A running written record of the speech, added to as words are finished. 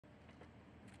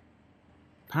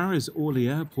Paris Orly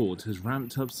Airport has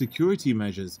ramped up security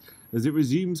measures as it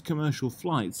resumes commercial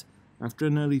flights after a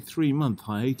nearly 3-month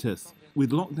hiatus.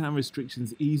 With lockdown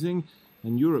restrictions easing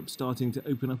and Europe starting to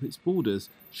open up its borders,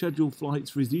 scheduled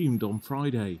flights resumed on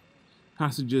Friday.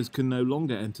 Passengers can no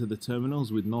longer enter the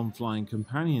terminals with non-flying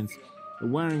companions,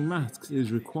 and wearing masks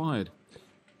is required.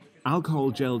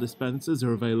 Alcohol gel dispensers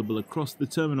are available across the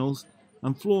terminals,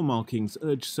 and floor markings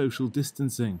urge social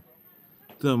distancing.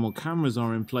 Thermal cameras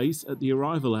are in place at the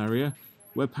arrival area,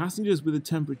 where passengers with a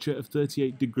temperature of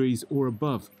 38 degrees or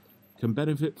above can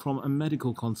benefit from a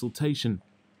medical consultation,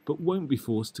 but won't be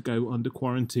forced to go under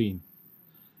quarantine.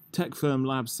 Tech firm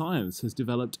Lab Science has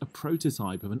developed a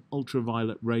prototype of an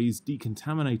ultraviolet rays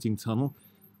decontaminating tunnel,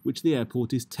 which the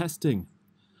airport is testing.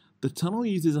 The tunnel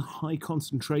uses a high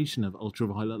concentration of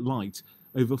ultraviolet light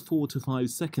over 4 to 5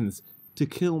 seconds to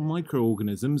kill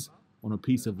microorganisms on a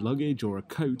piece of luggage or a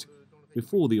coat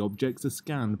before the objects are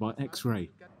scanned by X-ray.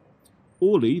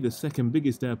 Orly, the second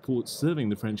biggest airport serving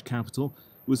the French capital,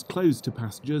 was closed to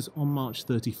passengers on March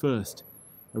 31st.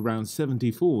 Around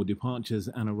 74 departures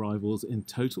and arrivals in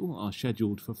total are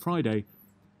scheduled for Friday,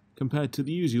 compared to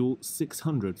the usual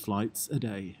 600 flights a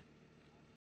day.